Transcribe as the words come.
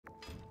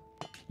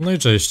No i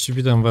cześć,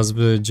 witam was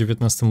w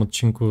 19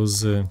 odcinku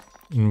z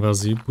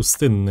inwazji,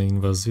 pustynnej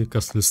inwazji,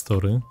 Castle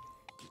Story.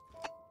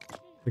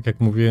 Tak jak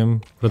mówiłem,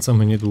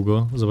 wracamy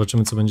niedługo,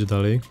 zobaczymy co będzie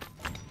dalej.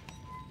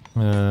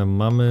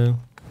 Mamy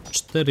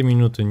 4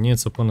 minuty,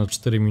 nieco ponad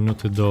 4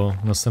 minuty do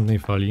następnej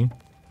fali.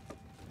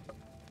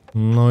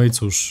 No i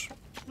cóż,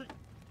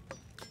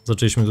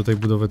 zaczęliśmy tutaj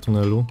budowę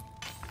tunelu.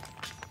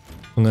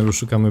 W tunelu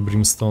szukamy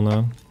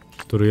Brimstone'a,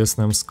 który jest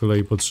nam z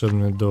kolei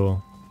potrzebny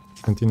do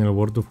Sentinel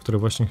Wardów, które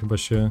właśnie chyba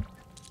się...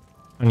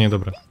 A nie,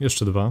 dobra,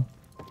 jeszcze dwa.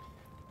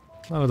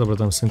 No ale dobra,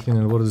 tam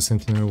Sentinel Wardy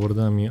Sentinel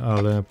Wardami,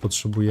 ale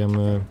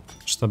potrzebujemy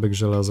sztabek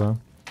żelaza.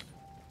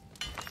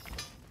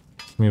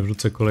 Mnie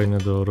wrzucę kolejne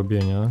do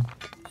robienia.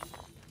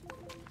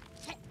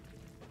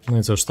 No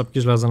i co,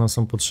 sztabki żelaza nam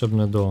są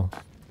potrzebne do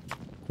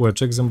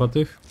kółeczek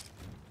zębatych,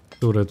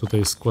 które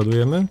tutaj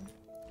składujemy.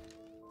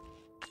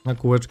 A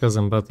kółeczka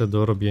zębate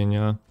do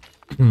robienia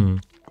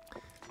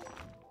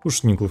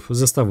kuszników,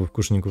 zestawów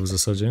kuszników w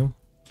zasadzie.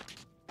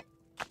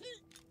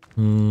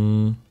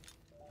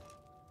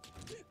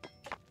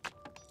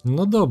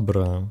 No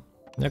dobra,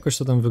 jakoś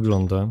to tam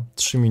wygląda.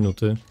 3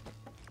 minuty.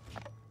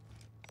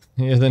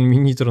 Jeden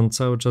minitron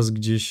cały czas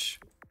gdzieś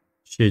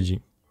siedzi.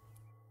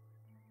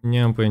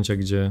 Nie mam pojęcia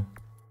gdzie.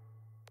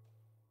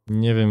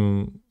 Nie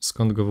wiem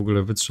skąd go w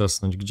ogóle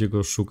wytrzasnąć, gdzie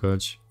go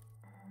szukać.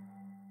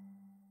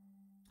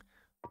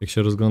 Jak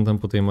się rozglądam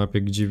po tej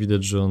mapie, gdzie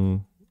widać, że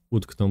on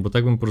utknął, bo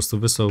tak bym po prostu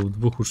wysłał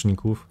dwóch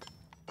łuczników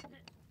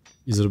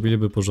i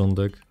zrobiliby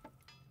porządek.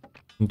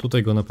 No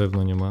tutaj go na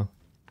pewno nie ma.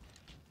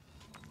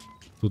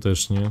 Tu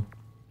też nie.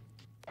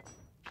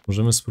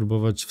 Możemy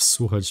spróbować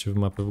wsłuchać się w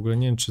mapę. W ogóle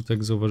nie wiem, czy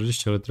tak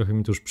zauważyliście, ale trochę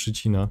mi to już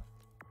przycina.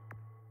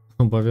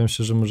 Obawiam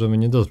się, że możemy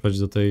nie dotrwać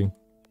do tej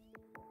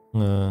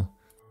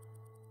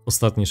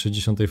ostatniej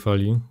 60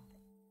 fali.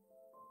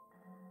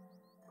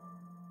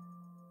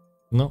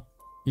 No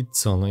i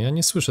co? No ja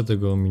nie słyszę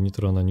tego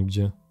minitrona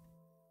nigdzie.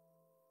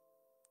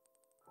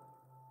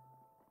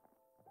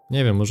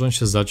 Nie wiem, może on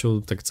się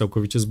zaciął, tak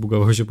całkowicie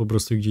zbugował się po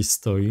prostu i gdzieś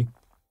stoi.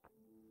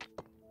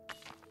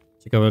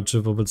 Ciekawe,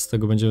 czy wobec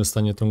tego będziemy w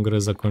stanie tą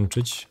grę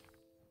zakończyć.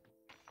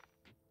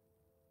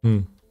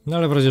 No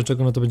ale w razie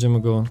czego, no to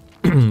będziemy go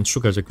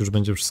szukać, jak już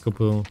będzie wszystko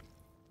po...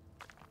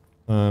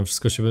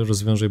 wszystko się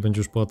rozwiąże i będzie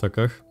już po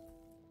atakach.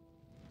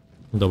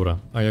 Dobra,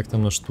 a jak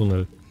tam nasz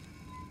tunel?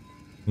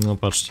 No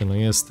patrzcie, no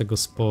jest tego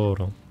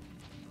sporo.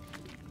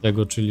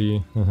 Tego,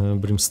 czyli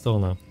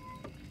Brimstone'a.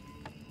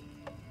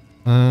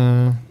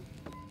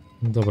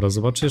 Dobra,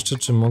 zobaczę jeszcze,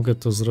 czy mogę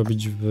to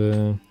zrobić w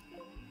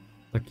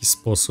taki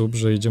sposób,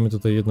 że idziemy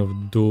tutaj jedno w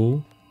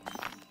dół.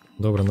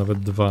 Dobra, nawet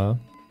dwa.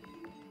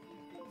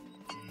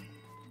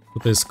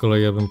 Tutaj z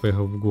kolei ja bym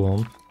pojechał w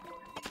głąb.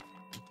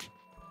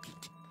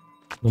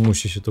 No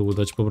musi się to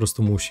udać, po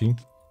prostu musi.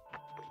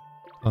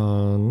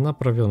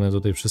 Naprawione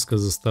tutaj wszystko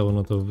zostało,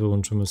 no to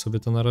wyłączymy sobie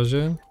to na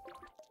razie.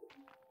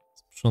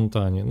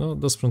 Sprzątanie, no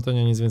do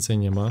sprzątania nic więcej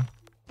nie ma.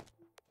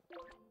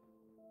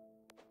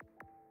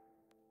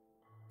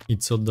 I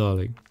co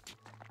dalej?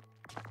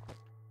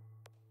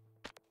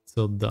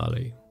 Co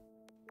dalej?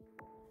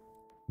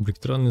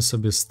 Bricktrony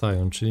sobie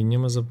stają, czyli nie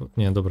ma...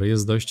 Nie, dobra,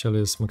 jest dojście, ale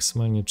jest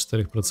maksymalnie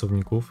 4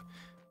 pracowników.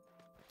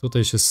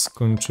 Tutaj się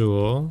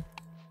skończyło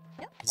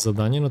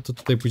zadanie, no to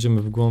tutaj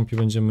pójdziemy w głąb i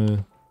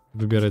będziemy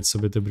wybierać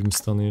sobie te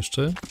brimstony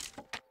jeszcze.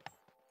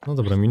 No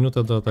dobra,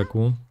 minuta do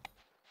ataku.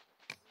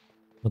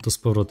 No to z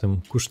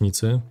powrotem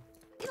kusznicy.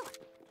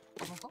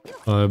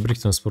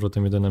 Brickton z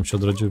powrotem jeden nam się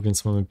odrodził,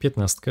 więc mamy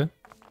 15.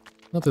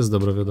 No to jest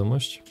dobra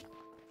wiadomość.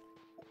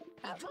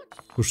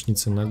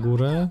 Kusznicy na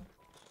górę.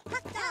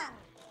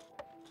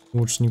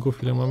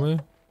 Łuczników ile mamy?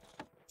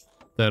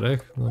 4,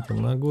 no to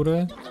na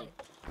górę.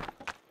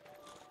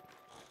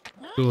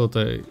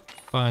 Tutaj,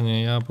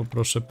 panie, ja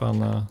poproszę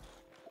pana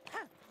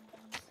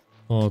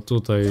o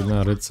tutaj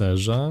na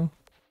rycerza.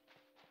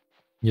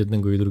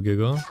 Jednego i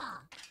drugiego.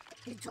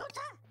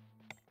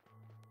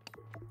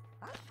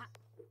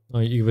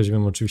 No i ich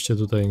weźmiemy oczywiście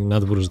tutaj na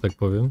dwór, że tak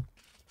powiem.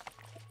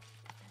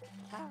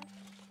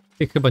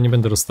 Ich chyba nie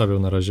będę rozstawiał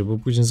na razie, bo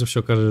później znów się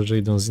okaże, że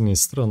idą z innej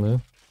strony.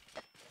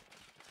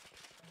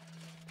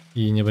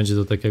 I nie będzie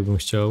to tak, jakbym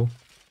chciał.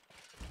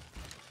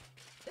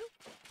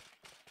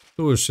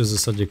 Tu już się w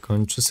zasadzie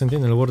kończy.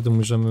 Sentinel Wardy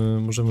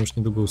możemy już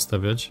niedługo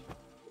ustawiać.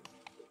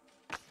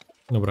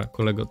 Dobra,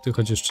 kolego, ty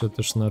chodź jeszcze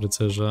też na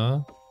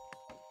rycerza.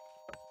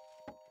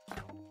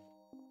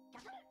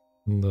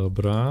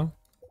 Dobra.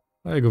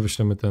 A jego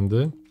wyślemy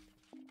tędy.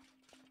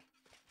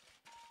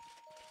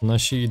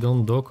 Nasi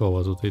idą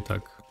dookoła tutaj,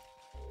 tak.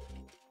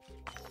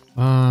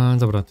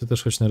 Dobra, ty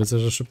też chodź na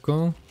rycerza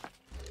szybko.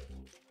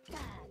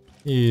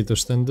 I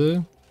też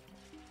tędy.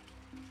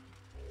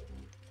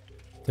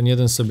 Ten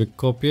jeden sobie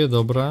kopie,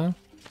 dobra.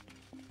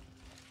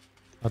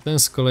 A ten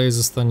z kolei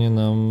zostanie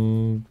nam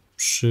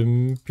przy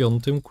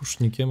 5.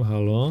 kusznikiem,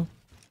 halo.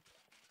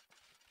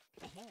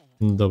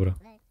 Dobra.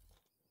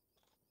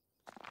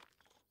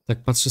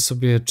 Tak patrzę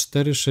sobie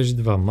 4, 6,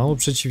 2. Mało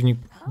przeciwnik.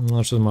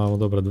 Znaczy mało,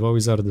 dobra, 2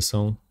 wizardy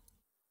są.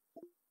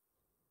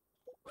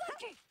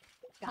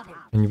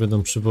 Oni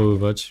będą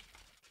przywoływać.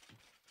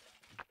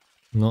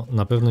 No,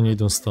 na pewno nie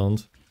idą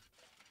stąd.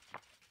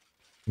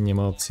 Nie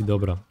ma opcji,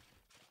 dobra.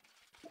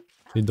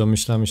 Czyli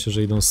domyślamy się,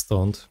 że idą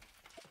stąd.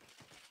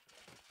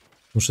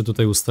 Muszę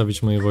tutaj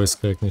ustawić moje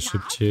wojska jak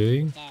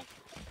najszybciej.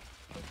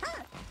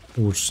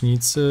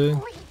 Łucznicy.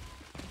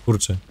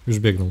 Kurczę, już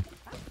biegną.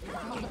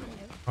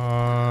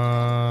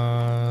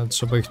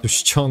 Trzeba ich tu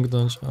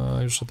ściągnąć.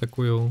 Już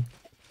atakują.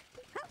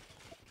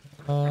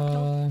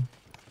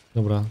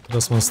 Dobra,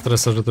 teraz mam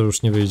stresa, że to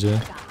już nie wyjdzie.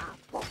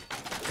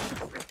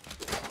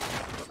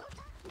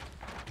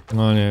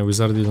 No nie,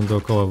 wizardy idą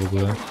dookoła w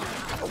ogóle.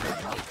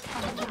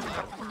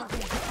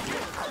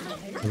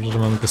 Dobrze, że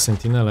mamy te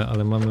sentinele,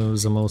 ale mamy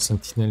za mało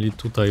sentineli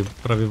tutaj,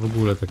 prawie w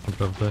ogóle tak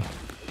naprawdę.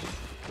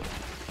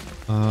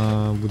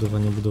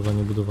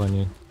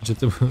 Budowanie. Gdzie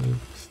ty...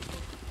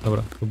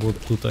 Dobra, to było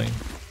tutaj.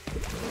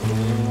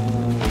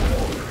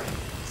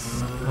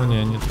 O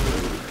nie, nie.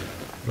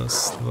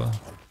 Raz, dwa,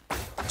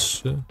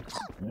 trzy.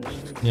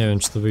 Nie wiem,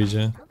 czy to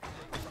wyjdzie.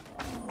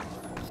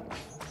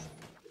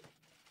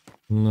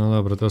 No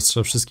dobra, teraz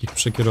trzeba wszystkich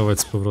przekierować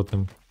z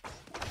powrotem.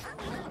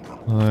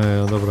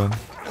 Ojej, dobra.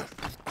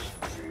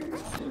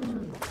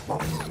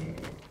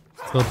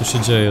 Co tu się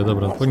dzieje?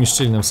 Dobra,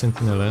 poniszczyli nam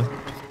sentinele.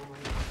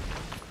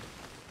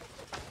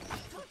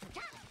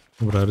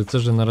 Dobra,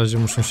 rycerze na razie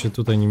muszą się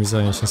tutaj nimi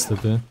zająć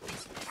niestety.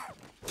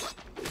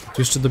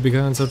 Tu jeszcze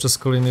dobiegają cały czas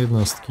kolejne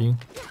jednostki.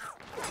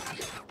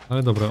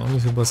 Ale dobra, oni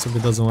chyba sobie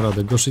dadzą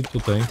radę. Gorzej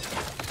tutaj.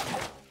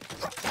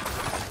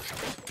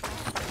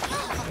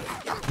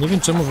 Nie wiem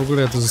czemu w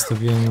ogóle ja to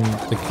zostawiłem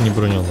tak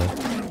niebronione.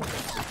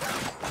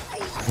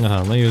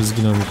 Aha, no i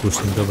zginął mi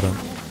kusznik, dobra.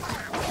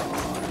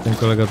 Ten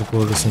kolega tu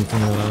położy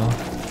sentinela.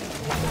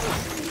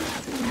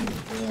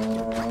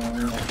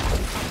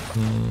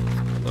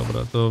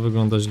 Dobra, to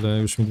wygląda źle,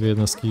 już mi dwie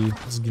jednostki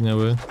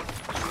zginęły.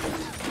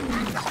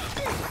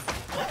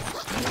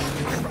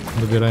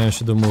 Dobierają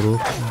się do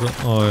murów.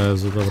 O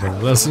Jezu, dobra,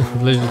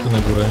 wleźli tu na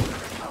górę.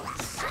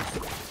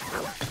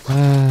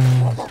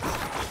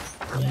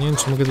 Nie wiem,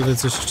 czy mogę tutaj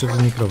coś jeszcze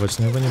wymikrować,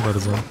 no chyba nie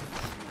bardzo.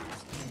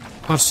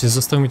 Patrzcie,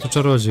 został mi tu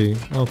czarodziej.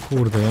 O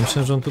kurde, ja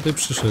myślałem, że on tutaj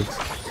przyszedł.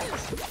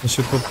 On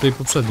się po tej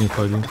poprzedniej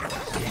fali.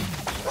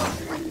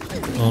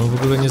 On w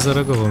ogóle nie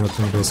zareagował na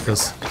ten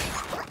rozkaz.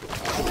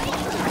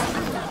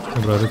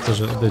 Dobra,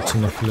 rycerze, odejdźcie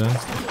na chwilę.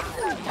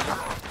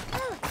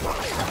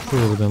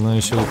 Kurde, no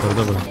i się uparł,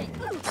 dobra.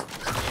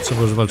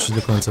 Trzeba już walczyć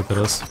do końca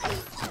teraz.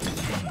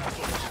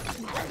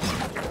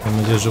 Mam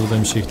nadzieję, że uda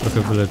mi się ich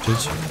trochę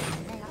wyleczyć.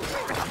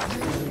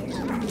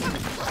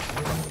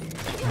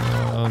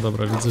 No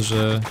dobra, widzę,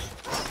 że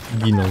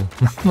giną.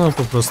 No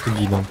po prostu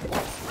giną.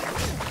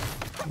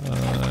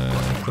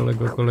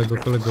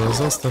 Kolego,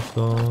 zostaw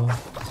to.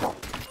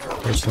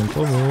 Chodź tam,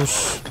 pomóż.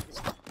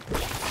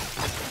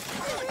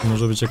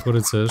 Może być jako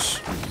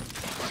rycerz.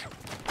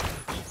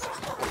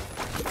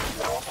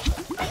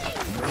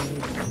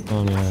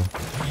 O nie.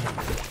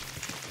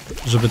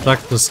 Żeby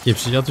tak to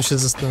skiepsić. Ja tu się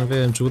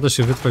zastanawiałem, czy uda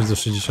się wytrwać do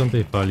 60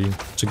 fali.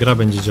 Czy gra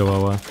będzie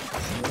działała.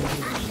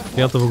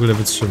 Ja to w ogóle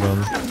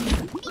wytrzymam.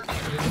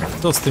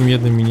 To z tym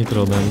jednym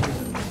minitronem.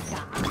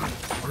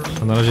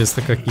 A na razie jest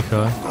taka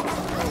kicha.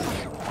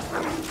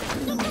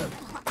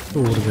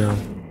 Kurde.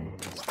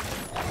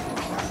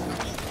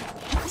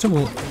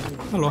 Czemu?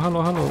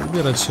 Halo,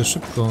 ubierać się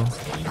szybko.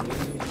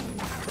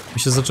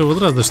 Mi się zaczęło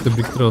odradzać te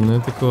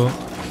bliktrony,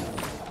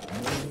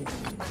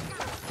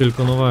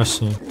 tylko no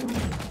właśnie.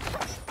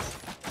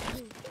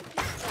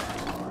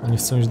 Oni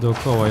chcą iść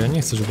dookoła, ja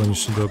nie chcę, żeby oni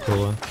szli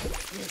dookoła.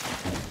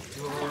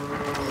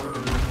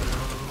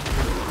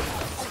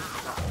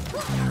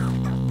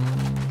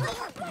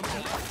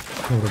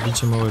 Dobra,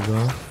 bicie małego.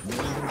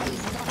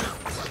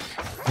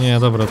 Nie,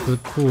 dobra,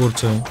 to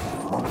kurczę.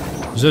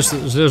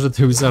 Źle, że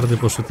te wizardy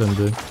poszły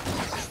tędy.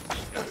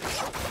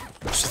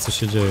 Patrzcie, co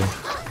się dzieje.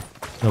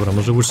 Dobra,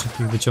 może łucznik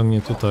ich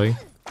wyciągnie tutaj.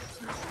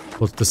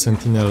 Pod te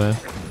sentinele.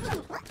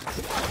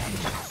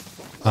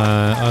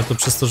 Ale to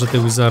przez to, że te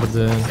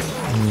wizardy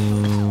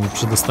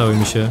przedostały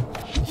mi się.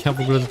 Ja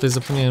w ogóle tutaj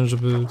zapomniałem,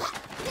 żeby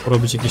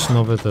porobić jakieś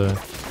nowe te...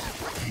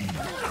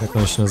 Jak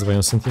one się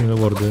nazywają? Sentinel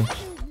wardy.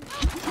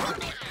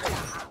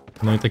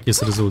 No i taki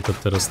jest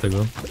rezultat teraz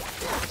tego.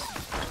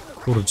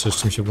 Kurczę,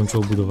 jeszcze mi się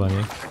włączyło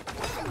budowanie.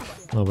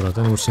 Dobra,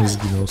 ten łucznik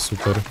zginął,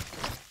 super.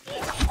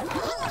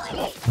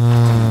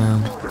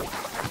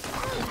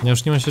 Ja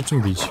już nie ma się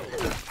czym bić.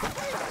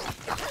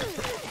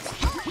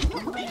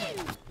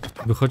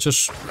 By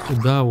chociaż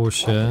udało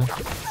się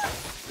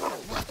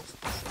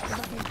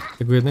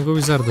tego jednego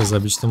wizarda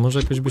zabić, to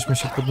może jakoś byśmy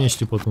się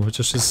podnieśli po tym,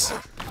 chociaż jest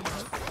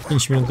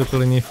 5 minut do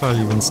kolejnej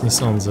fali, więc nie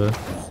sądzę.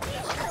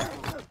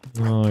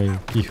 No i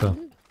kicha.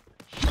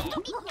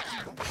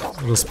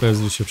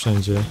 Rozpełzli się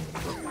wszędzie.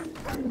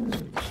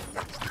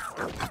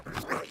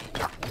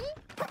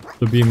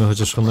 Lubimy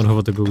chociaż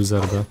honorowo tego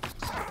wizarda.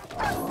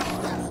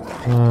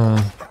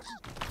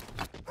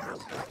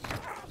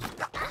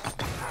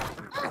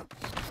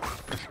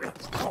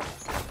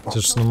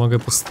 Chociaż no mogę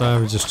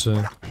postawić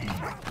jeszcze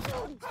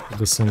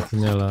tego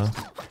sentinela.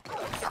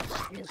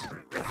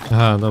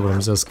 Aha, dobra,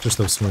 mi zaraz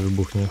kryształ w sumie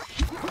wybuchnie.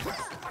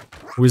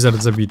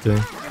 Wizard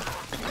zabity.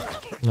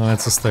 No ale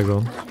co z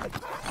tego?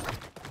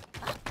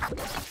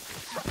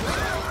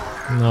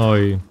 No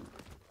i...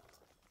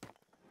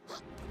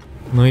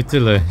 No i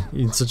tyle.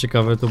 I co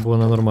ciekawe, to było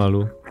na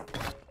normalu.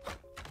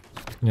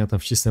 Ja tam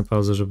wcisnę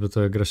pauzę, żeby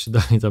ta gra się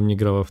dalej tam nie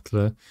grała w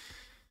tle.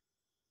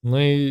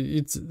 No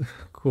i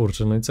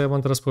kurczę, no i co ja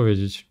mam teraz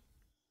powiedzieć?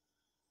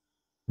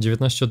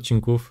 19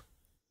 odcinków.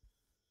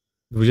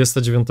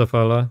 29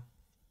 fala.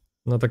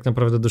 No tak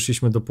naprawdę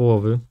doszliśmy do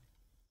połowy.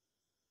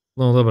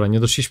 No dobra, nie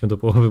doszliśmy do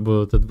połowy,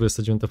 bo ta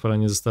 29 fala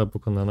nie została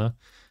pokonana.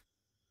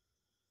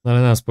 No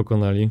ale nas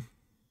pokonali.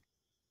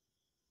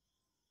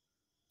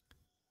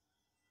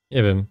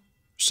 Nie wiem.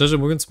 Szczerze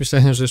mówiąc,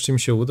 myślałem, że jeszcze mi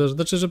się uda,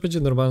 znaczy, że będzie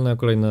normalna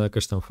kolejna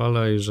jakaś tam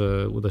fala i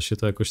że uda się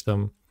to jakoś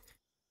tam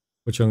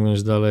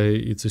pociągnąć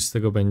dalej i coś z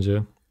tego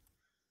będzie.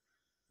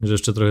 Że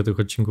jeszcze trochę tych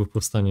odcinków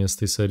powstanie z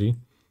tej serii.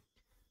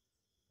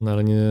 No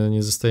ale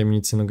nie zostaje mi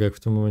nic innego, jak w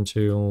tym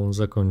momencie ją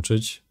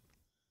zakończyć.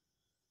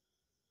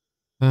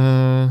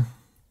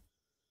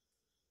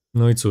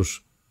 No i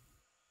cóż.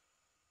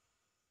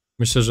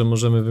 Myślę, że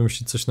możemy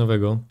wymyślić coś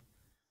nowego.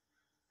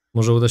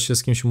 Może uda się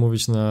z kimś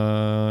umówić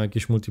na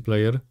jakiś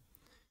multiplayer.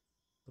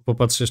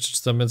 Popatrzę jeszcze,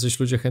 czy tam jacyś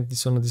ludzie chętni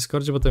są na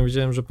Discordzie, bo tam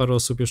widziałem, że parę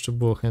osób jeszcze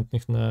było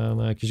chętnych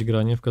na jakieś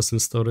granie w Castle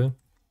Story.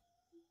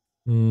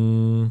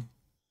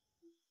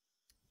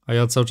 A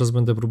ja cały czas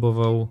będę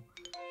próbował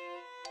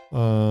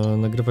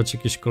nagrywać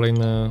jakieś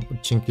kolejne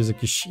odcinki z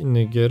jakichś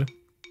innych gier.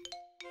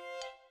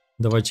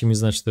 Dawajcie mi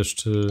znać też,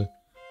 czy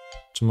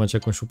macie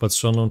jakąś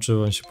upatrzoną, czy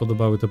wam się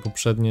podobały te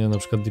poprzednie, na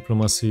przykład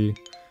Diplomacy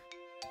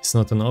is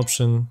not an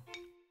option.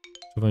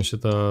 Czy wam się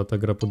ta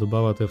gra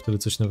podobała, to ja wtedy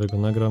coś nowego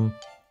nagram.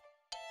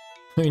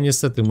 No i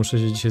niestety muszę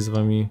się dzisiaj z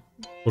wami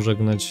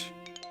pożegnać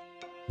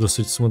w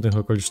dosyć smutnych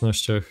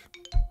okolicznościach.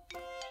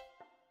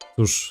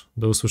 Cóż,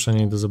 do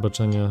usłyszenia i do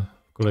zobaczenia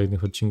w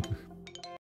kolejnych odcinkach.